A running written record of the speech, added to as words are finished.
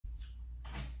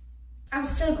I'm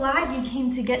so glad you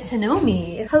came to get to know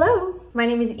me. Hello, my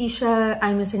name is EASHA.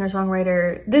 I'm a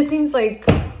singer-songwriter. This seems like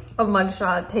a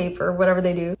mugshot tape or whatever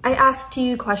they do. I asked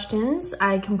you questions,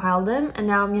 I compiled them, and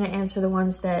now I'm gonna answer the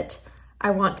ones that I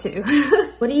want to.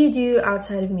 What do you do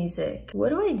outside of music? What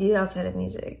do I do outside of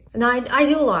music? No, I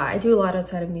do a lot. I do a lot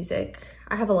outside of music.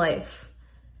 I have a life.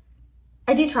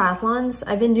 I do triathlons.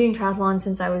 I've been doing triathlons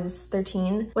since I was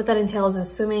 13. What that entails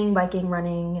is swimming, biking,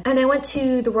 running. And I went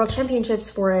to the World Championships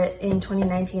for it in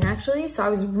 2019 actually. So I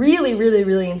was really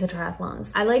into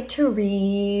triathlons. I like to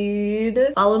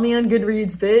read. Follow me on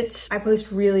Goodreads, bitch. I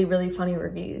post really funny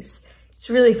reviews. It's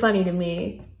really funny to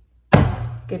me.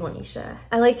 Good one, Isha.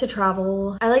 I like to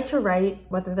travel. I like to write,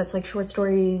 whether that's like short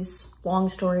stories, long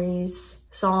stories,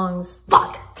 songs.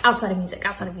 Fuck! Outside of music,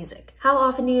 outside of music. How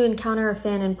often do you encounter a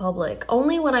fan in public?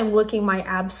 Only when I'm looking my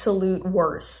absolute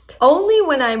worst. Only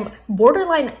when I'm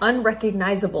borderline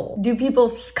unrecognizable do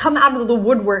people come out of the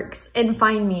woodworks and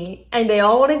find me, and they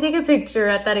all want to take a picture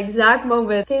at that exact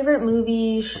moment. Favorite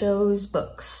movie, shows,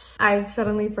 books. I've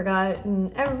suddenly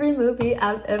forgotten every movie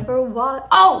I've ever watched.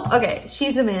 Oh, okay,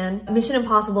 She's the Man. Mission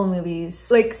Impossible movies,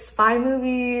 like spy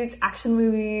movies, action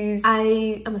movies.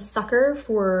 I am a sucker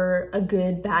for a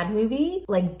good bad movie,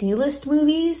 like D-list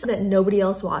movies that nobody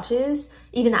else watches.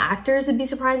 Even the actors would be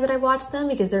surprised that I watched them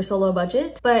because they're so low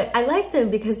budget, but I like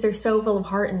them because they're so full of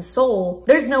heart and soul.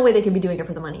 There's no way they could be doing it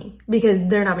for the money because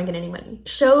they're not making any money.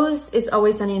 Shows, It's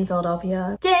Always Sunny in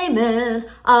Philadelphia. Damon,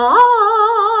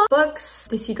 books,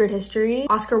 The Secret History.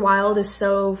 Oscar Wilde is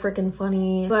so freaking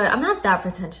funny, but I'm not that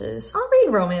pretentious. I'll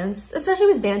read romance, especially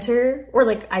with banter or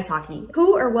like ice hockey.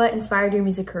 Who or what inspired your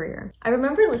music career? I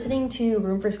remember listening to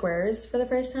Room for Squares for the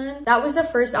first time. That was the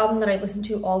first album that I listened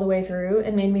to all the way through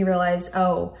and made me realize,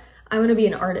 oh, I want to be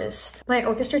an artist. My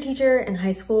orchestra teacher in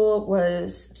high school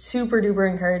was super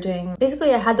duper encouraging.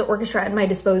 Basically, I had the orchestra at my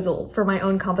disposal for my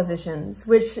own compositions,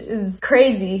 which is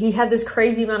crazy. He had this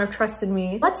crazy amount of trust in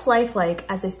me. What's life like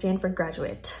as a Stanford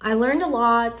graduate? I learned a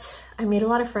lot. I made a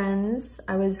lot of friends.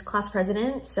 I was class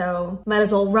president, so might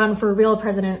as well run for real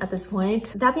president at this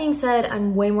point. That being said,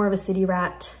 I'm way more of a city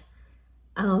rat.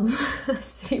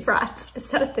 City rat, is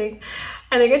that a thing?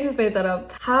 I think I just made that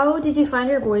up. How did you find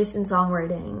your voice in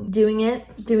songwriting? Doing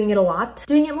it a lot,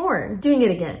 doing it more, doing it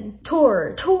again.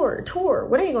 Tour.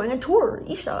 When are you going on tour?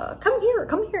 Isha, come here.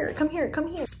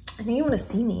 I know you want to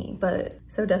see me, but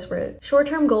so desperate.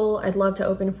 Short-term goal, I'd love to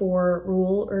open for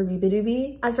Rule or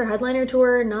Bibidoobie. As for headliner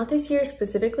tour, not this year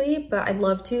specifically, but I'd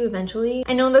love to eventually.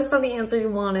 I know that's not the answer you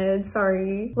wanted,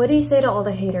 sorry. What do you say to all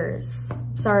the haters?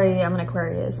 Sorry, I'm an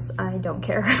Aquarius, I don't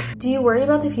care. Do you worry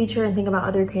about the future and think about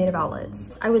other creative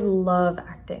outlets? I would love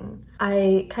acting.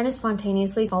 I kind of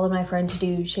spontaneously followed my friend to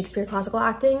do Shakespeare classical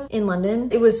acting in London.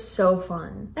 It was so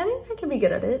fun. I think I could be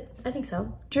good at it. I think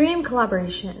so. Dream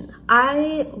collaboration.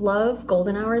 I love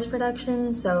Golden Hours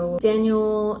production, so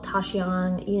Daniel,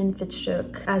 Tashian, Ian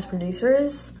Fitzchook as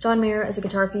producers, John Mayer as a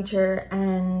guitar feature,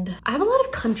 and I have a lot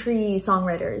of country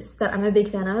songwriters that I'm a big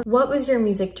fan of. What was your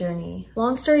music journey?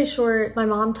 Long story short, my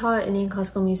mom taught Indian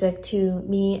classical music to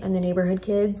me and the neighborhood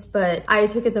kids, but I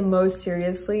took it the most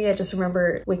seriously. I just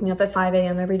remember waking up at 5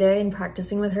 a.m. every day and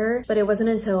practicing with her, but it wasn't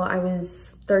until I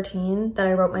was 13 that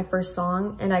I wrote my first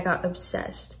song and I got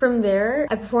obsessed. From there,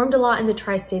 I performed a lot in the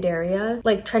tri-state area.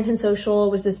 Like Trenton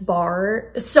Social was this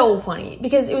bar. So funny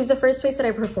because it was the first place that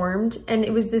I performed and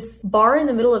it was this bar in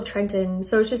the middle of Trenton.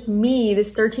 So it's just me,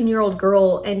 this 13-year-old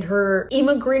girl and her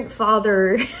immigrant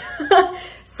father,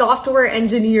 software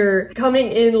engineer, coming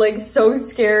in like so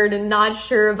scared and not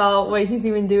sure about what he's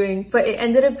even doing. But it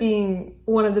ended up being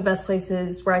one of the best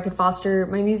places where I could foster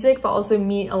my music, but also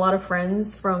meet a lot of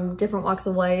friends from different walks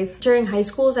of life. During high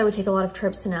schools, I would take a lot of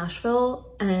trips to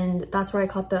Nashville, and that's where I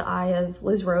caught the eye of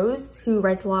Liz Rose, who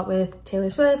writes a lot with Taylor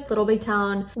Swift, Little Big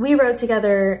Town. We wrote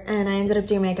together, and I ended up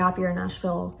doing my gap year in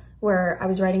Nashville, where I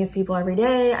was writing with people every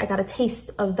day. I got a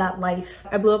taste of that life.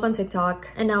 I blew up on TikTok,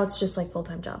 and now it's just like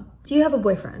full-time job. Do you have a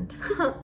boyfriend?